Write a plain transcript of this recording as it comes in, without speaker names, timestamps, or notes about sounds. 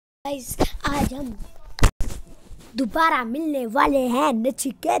Guys, आज हम दोबारा मिलने वाले हैं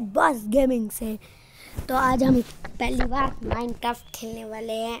नचिकेत बॉस गेमिंग से। तो आज हम पहली बार माइनक्राफ्ट खेलने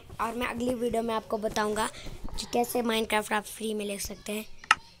वाले हैं और मैं अगली वीडियो में आपको बताऊंगा कि कैसे माइनक्राफ्ट आप फ्री में ले सकते हैं।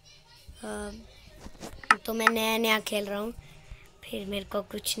 तो मैं नया खेल रहा हूँ, फिर मेरे को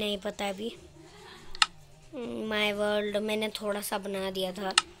कुछ नहीं पता अभी। माय वर्ल्ड मैंने थोड़ा सा बना दिया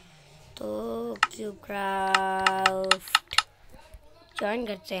था, तो क्यूबक्राफ्ट ज्वाइन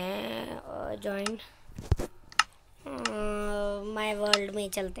करते हैं। ज्वाइन माय वर्ल्ड में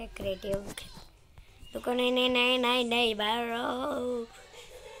चलते हैं क्रिएटिव। रुको, नहीं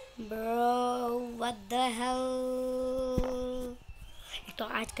ब्रो व्हाट द हेल। तो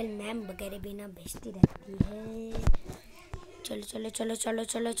आजकल मैम वगैरह भी ना भेजती रहती है। चलो चलो चलो चलो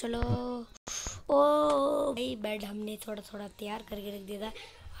चलो चलो। ओ भाई, बेड हमने थोड़ा थोड़ा तैयार करके रख दिया था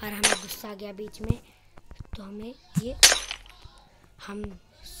और हमें गुस्सा आ गया बीच में, तो हमें ये हम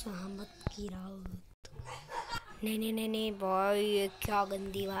सहमत की राउत। नहीं बॉय, ये क्या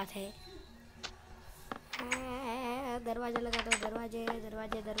गंदी बात है। दरवाजा लगा दो, दरवाजे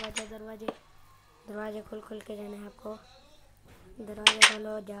दरवाजे दरवाजे दरवाजे दरवाजे खोल के जाना है आपको। दरवाजा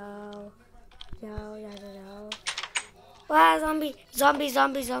खोलो, जाओ जाओ जाओ जाओ। वाह, ज़ॉम्बी ज़ॉम्बी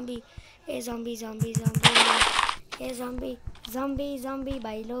ज़ॉम्बी ज़ॉम्बी ए ज़ॉम्बी ज़ॉम्बी ज़ॉम्बी ए ज़ॉम्बी ज़ॉम्बी ज़ॉम्बी।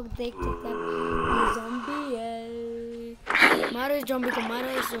 भाई लोग देख सकते हैं, ये ज़ॉम्बी है। मारो इस ज़ॉम्बी को, मारो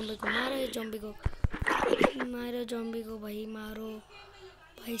इस ज़ॉम्बी को, मारो इस ज़ॉम्बी को, मारो ज़ॉम्बी को भाई, मारो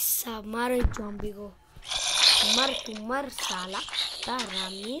भाई साहब, मारो इस ज़ॉम्बी को। मर तू मर साला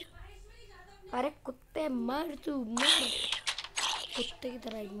रामीर। अरे कुत्ते मर तू, मर कुत्ते की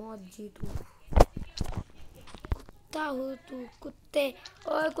तरह मौत जी तू। कुत्ता हो तू, कुत्ते।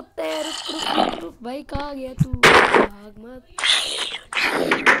 ओए कुत्ते, रुक रुक रुक रुक भाई, कहाँ गया तू? भाग मत।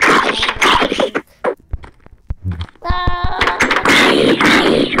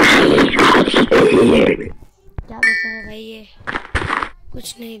 क्या देता है भाई, ये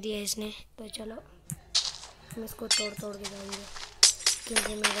कुछ नहीं दिया इसने। तो चलो हम इसको तोड़ के जाएंगे,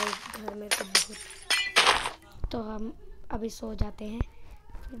 क्योंकि मेरा घर में तो बहुत। तो हम अभी सो जाते हैं,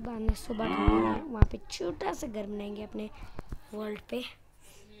 फिर बाद में सुबह उठेंगे, वहाँ पे छोटा सा घर बनाएंगे अपने वर्ल्ड पे।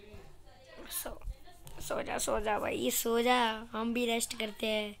 सो जा भाई, सो जा, हम भी रेस्ट करते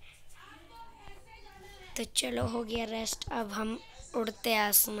हैं। तो चलो, हो गया रेस्ट। अब हम उड़ते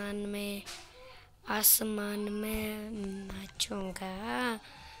आसमान में। आसमान में नाचूंगा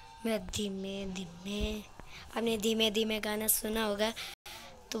मैं धीमे धीमे। आपने धीमे धीमे गाना सुना होगा,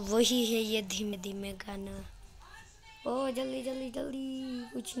 तो वही है ये धीमे धीमे गाना। ओ जल्दी जल्दी जल्दी,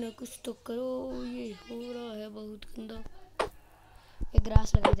 कुछ ना कुछ तो करो, ये हो रहा है बहुत गंदा। ये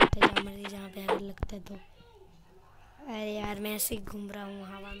ग्रास लगा देते हैं जहाँ मर्जी, जहाँ पे अगर लगता है तो। अरे यार, मैं ऐसे ही घूम रहा हूँ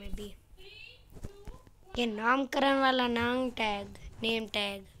हवा में भी। ये नामकरण वाला नेम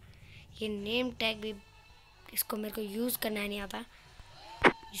टैग, ये नेम टैग भी, इसको मेरे को यूज़ करना नहीं आता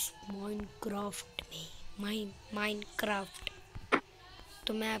इस माइनक्राफ्ट में। माइनक्राफ्ट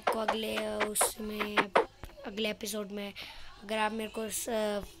तो मैं आपको अगले एपिसोड में, अगर आप मेरे को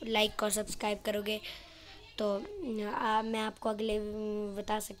लाइक और सब्सक्राइब करोगे तो मैं आपको अगले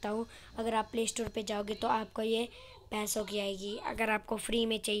बता सकता हूँ। अगर आप प्ले स्टोर पे जाओगे तो आपको ये पैसों की आएगी। अगर आपको फ्री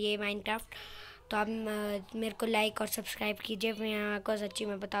में चाहिए माइनक्राफ्ट, तो आप मेरे को लाइक और सब्सक्राइब कीजिए। मैं आपको सच्ची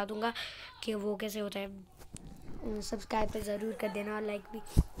में बता दूंगा कि वो कैसे होता है। सब्सक्राइब पे ज़रूर कर देना और लाइक भी।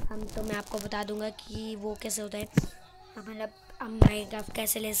 तो मैं आपको बता दूंगा कि वो कैसे होता है, मतलब हम माइनक्राफ्ट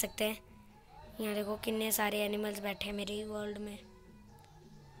कैसे ले सकते हैं। यहाँ देखो कितने सारे एनिमल्स बैठे हैं मेरे वर्ल्ड में।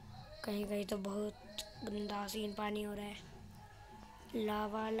 कहीं कहीं तो बहुत गंदा सीन पानी हो रहा है।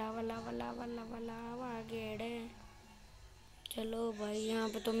 लावा लावा लावा लावा लावा लावा गेड़े। चलो भाई, यहाँ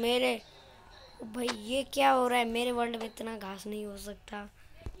पे तो भाई ये क्या हो रहा है? मेरे वर्ल्ड में इतना घास नहीं हो सकता।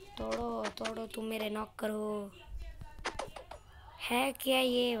 तोड़ो तोड़ो, तुम मेरे नौकर हो। है क्या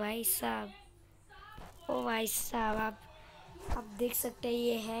ये भाई साहब? ओ भाई साहब, आप देख सकते हैं,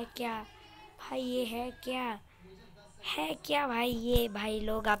 ये है क्या भाई? ये है क्या भाई? ये भाई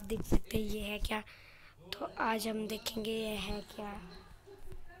लोग, आप देख सकते हैं, ये है क्या? तो आज हम देखेंगे ये है क्या।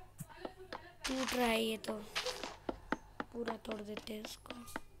 टूट रहा है ये, तो पूरा तोड़ देते हैं इसको।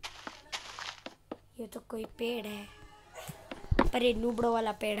 ये तो कोई पेड़ है, पर ये नूबड़ो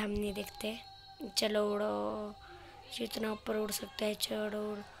वाला पेड़ हम नहीं देखते। चलो उड़ो, जितना ऊपर उड़ सकते हैं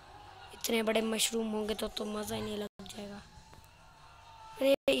चढ़ो। इतने बड़े मशरूम होंगे तो मज़ा ही नहीं लग जाएगा।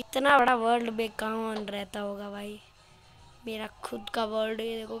 अरे इतना बड़ा वर्ल्ड में कौन रहता होगा भाई? मेरा खुद का वर्ल्ड,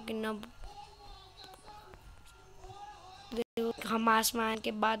 ये देखो कितना। देखो, हम आसमान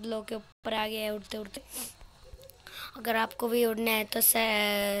के बादलों के ऊपर आ गए उड़ते उड़ते। अगर आपको भी उड़ना है तो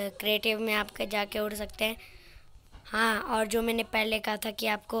क्रिएटिव में आप जाके उड़ सकते हैं। हाँ, और जो मैंने पहले कहा था कि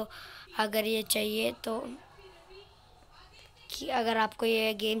आपको अगर ये चाहिए तो, कि अगर आपको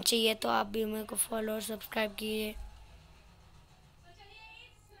ये गेम चाहिए तो आप भी मेरे को फॉलो और सब्सक्राइब कीजिए।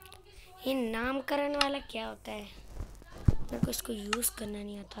 ये नामकरण वाला क्या होता है? मेरे को इसको यूज़ करना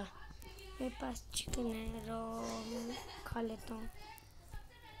नहीं आता। मेरे पास चिकन है, रो खा लेता हूँ।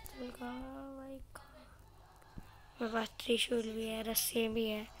 चल खा भाई खा। मेरे पास त्रिशूल भी है, रस्सी भी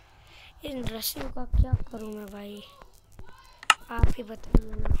है। इन रस्सियों का क्या करूँ मैं भाई? आप ही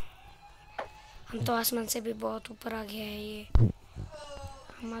बताइए ना। हम तो आसमान से भी बहुत ऊपर आ गया है ये।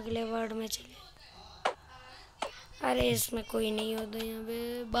 हम अगले वर्ड में चले। अरे इसमें कोई नहीं होता यहाँ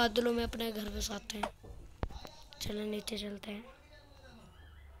पे, बादलों में अपने घर बसाते हैं। चलो नीचे चलते हैं।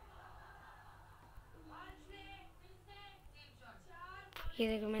 ये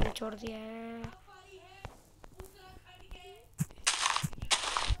देखो मैंने छोड़ दिया है।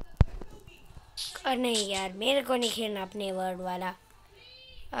 और नहीं यार, मेरे को नहीं खेलना अपने वर्ड वाला।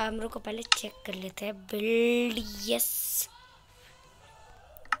 हम लोग को पहले चेक कर लेते हैं। Build, yes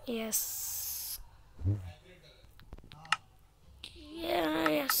yes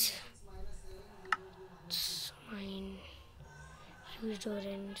yes, mine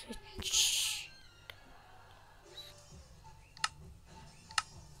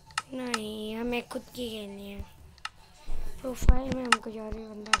नहीं, हमें खुद की खेलनी है। प्रोफाइल में हम कुछ और भी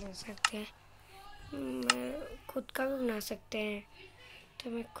बंदा ले सकते हैं। मैं खुद का भी बना सकते हैं, तो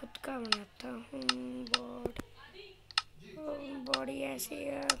मैं खुद का बनाता हूँ। बॉडी ऐसी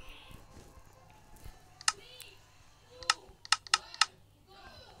है।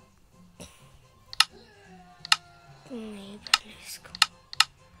 नहीं, पहले इसका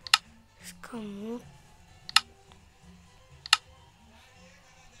मुंह।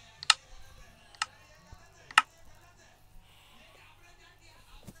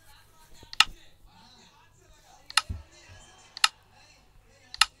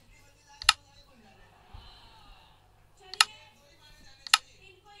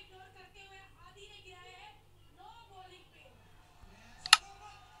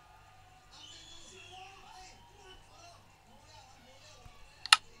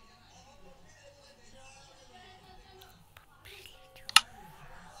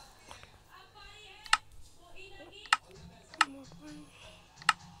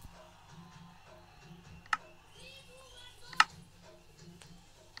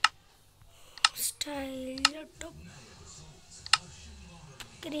 स्टाइल टॉप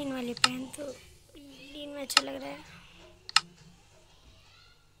ग्रीन वाली पहन तो ग्रीन में अच्छा लग रहा है,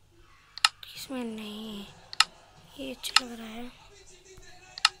 इसमें नहीं। ये अच्छा लग रहा है।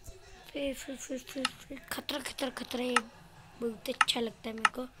 फिर खतरा खतरा खतरा, ये बहुत अच्छा लगता है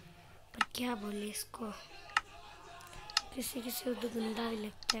मेरे को। पर क्या बोले इसको, किसी किसी को तो गंदा भी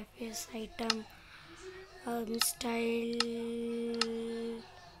लगता है। फेस आइटम और स्टाइल।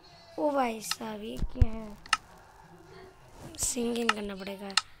 ओ भाई साहब, ये क्या है? सिंगिंग करना पड़ेगा।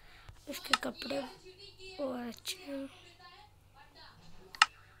 इसके कपड़े और अच्छे हैं।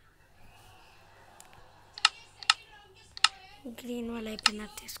 ग्रीन वाला ही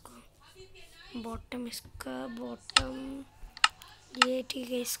पहनाते इसको। बॉटम, इसका बॉटम ये ठीक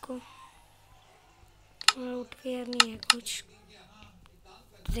है। इसको आउटवेयर नहीं है कुछ।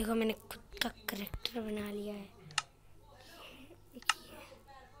 तो देखो मैंने खुद का करेक्टर बना लिया है।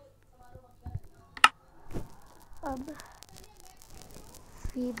 अब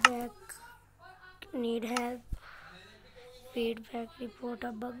feedback, need help, feedback, report.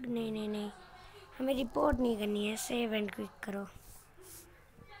 अब बग नहीं, हमें रिपोर्ट नहीं करनी है। सेव एंड क्लिक करो।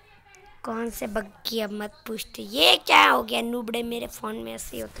 कौन से बग की अब मत पूछते। ये क्या हो गया नूबड़े, मेरे फ़ोन में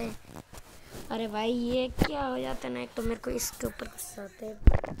ऐसे ही होते हैं। अरे भाई ये क्या हो जाता है ना, एक तो मेरे को इसके ऊपर गुस्सा आता है।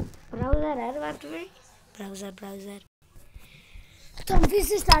 ब्राउज़र हर बात में ब्राउज़र। तो हम फिर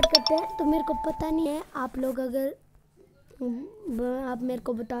से स्टार्ट करते हैं। तो मेरे को पता नहीं है, आप लोग अगर आप मेरे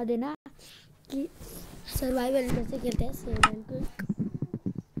को बता देना कि सर्वाइवल कैसे खेलते हैं। Save and click.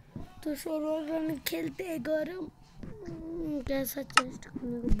 तो सर्वाइवल खेलते हैं गरम। कैसा चेस्ट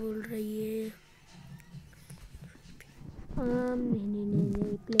करने को बोल रही है?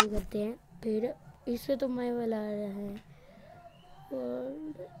 नहीं, प्ले करते हैं। फिर इससे तो मैं वाला आ रहा है।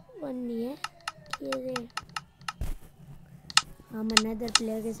 वर्ल्ड 1 नहीं है ये। हम अनदर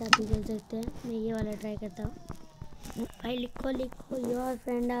प्लेयर के साथ भी खेल सकते हैं। मैं ये वाला ट्राई करता हूँ। भाई लिखो your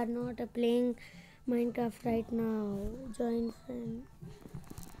friend are not playing Minecraft right now, join friend.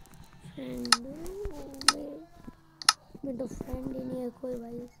 मैं तो फ्रेंड ही नहीं है कोई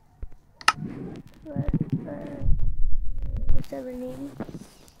भाई। सर्वर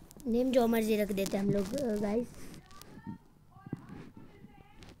नेम जो मर्जी रख देते हैं हम लोग गाइस।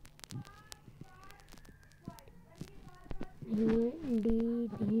 डी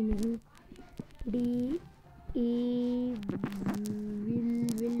डी नहीं, डी ई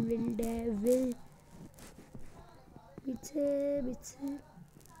विल डेविल, पीछे पीछे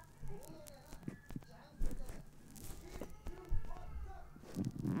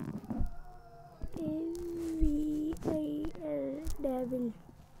डेविल।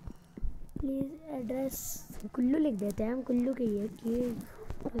 प्लीज एड्रेस कुल्लू लिख देते हैं हम, कुल्लू के ये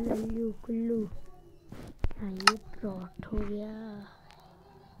कुल्लू। हाँ ये प्लॉट हो गया।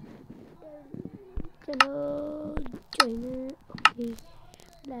 चलो ज्वाइन। ओके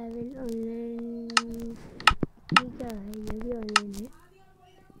लेवल ऑनलाइन, ये क्या है? ये भी ऑनलाइन है।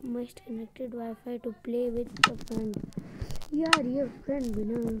 Must connected wifi to play with friend. यार ये फ्रेंड भी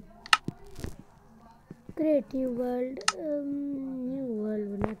ना। क्रिएटिव वर्ल्ड, न्यू वर्ल्ड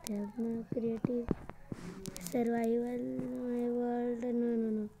बनाते हैं अपना। Creative survival, my world, no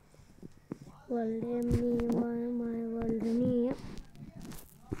world my world नहीं है।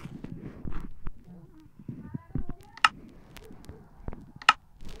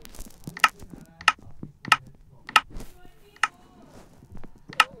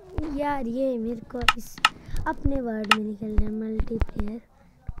 यार ये मेरे को इस अपने वर्ड में निकलना है। मल्टीप्लेयर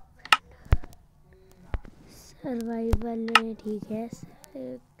सर्वाइवल में ठीक है,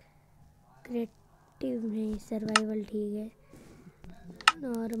 क्रिएटिव नहीं, सर्वाइवल ठीक है।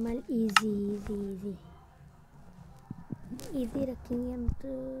 नॉर्मल इजी रखेंगे हम तो।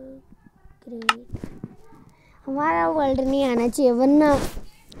 ग्रेट, हमारा वर्ल्ड नहीं आना चाहिए वरना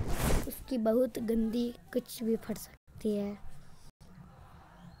उसकी बहुत गंदी कुछ भी फट सकती है।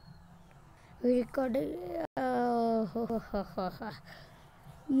 रिकॉर्ड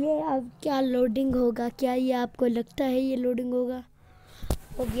ये अब क्या लोडिंग होगा? क्या ये आपको लगता है ये लोडिंग होगा?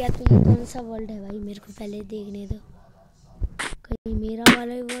 हो गया। तो ये कौन सा वर्ल्ड है भाई? मेरे को पहले देखने दो, कहीं मेरा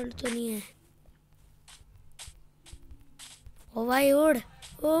वाला वर्ल्ड तो नहीं है। ओ भाई उड़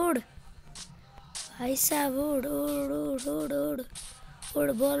भाई साहब,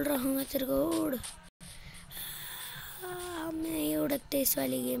 उड़ बोल रहा हूँ मैं तेरे को, उड़। मैं ही उड़कते इस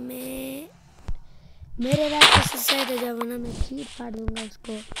वाली गेम में। मेरे रास्ते से शायद हो जाओ ना, मैं चीर फाड़ दूंगा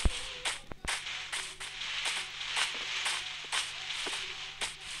उसको।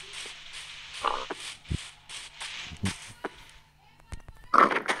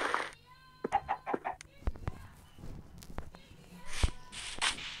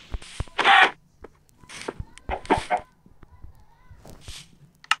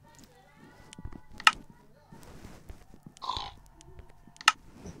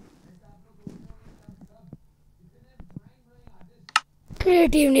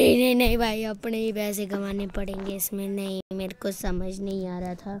 क्रिएटिव नहीं भाई, अपने ही पैसे कमाने पड़ेंगे इसमें। नहीं, मेरे को समझ नहीं आ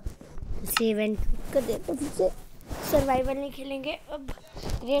रहा था। सेव एंड कर देते, फिर से सर्वाइवल नहीं खेलेंगे, अब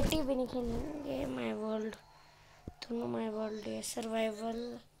क्रिएटिव भी नहीं खेलेंगे। माय वर्ल्ड, दोनों माय वर्ल्ड है।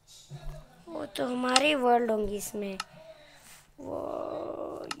 सर्वाइवल वो तो हमारी वर्ल्ड होंगी इसमें।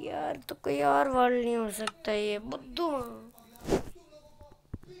 वो यार तो कोई और वर्ल्ड नहीं हो सकता ये बुद्धू।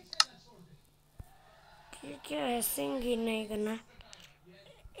 क्या है, सिंग ही नहीं करना।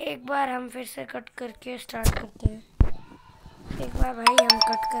 एक बार हम फिर से कट करके स्टार्ट करते हैं। एक बार भाई हम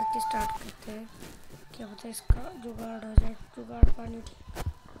कट करके स्टार्ट करते हैं। क्या पता इसका जुगाड़ हो जाए, जुगाड़ पानी ठीक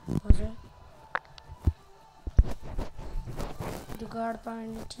हो जाए, जुगाड़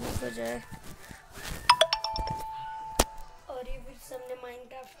पानी ठीक हो जाए। और ये फिर से हमने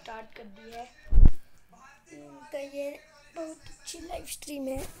माइनक्राफ्ट स्टार्ट कर दिया है। तो ये बहुत अच्छी लाइव स्ट्रीम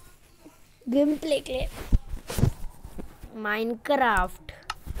है गेम प्ले के लिए। माइनक्राफ्ट,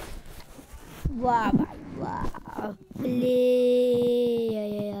 वाह भाई वाह, प्ले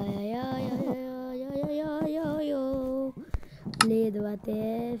प्ले दबाते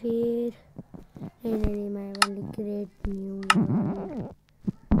हैं फिर। नहीं मैं वाली क्रिएट न्यू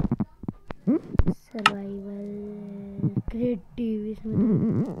सर्वाइवल क्रिएटिव,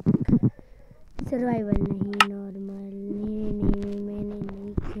 इसमें सर्वाइवल नहीं, नॉर्मल नहीं मैंने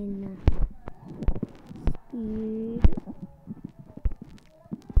नहीं खेलना।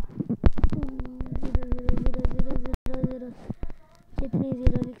 जितनी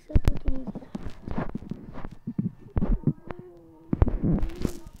जीरो लिख सकते उतनी जीरो।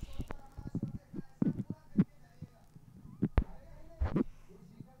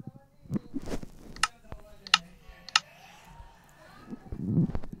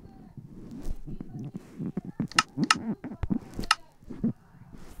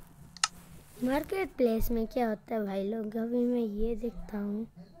 मार्केट प्लेस में क्या होता है भाई लोग? अभी मैं ये देखता हूँ,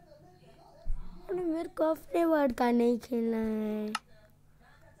 मेरे को अपने वर्ड का नहीं खेलना है।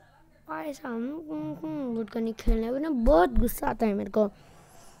 ऐसा वर्ड का नहीं खेलना है, बहुत गुस्सा आता है मेरे को।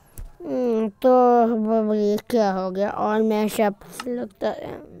 तो ये क्या हो गया, और मैश अप लगता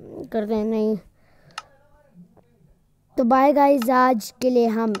है करते हैं नहीं। तो बाय गाइस, आज के लिए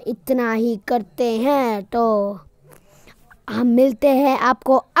हम इतना ही करते हैं। तो हम मिलते हैं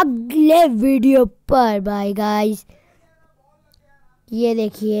आपको अगले वीडियो पर। Bye guys. ये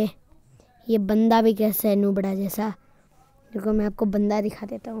देखिए, ये बंदा भी कैसा है, नूबड़ा जैसा। देखो मैं आपको बंदा दिखा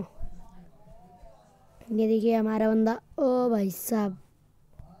देता हूँ। ये देखिए हमारा बंदा। ओ भाई साहब,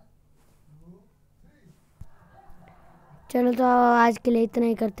 चलो तो आज के लिए इतना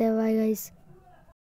ही करते हैं। Bye guys.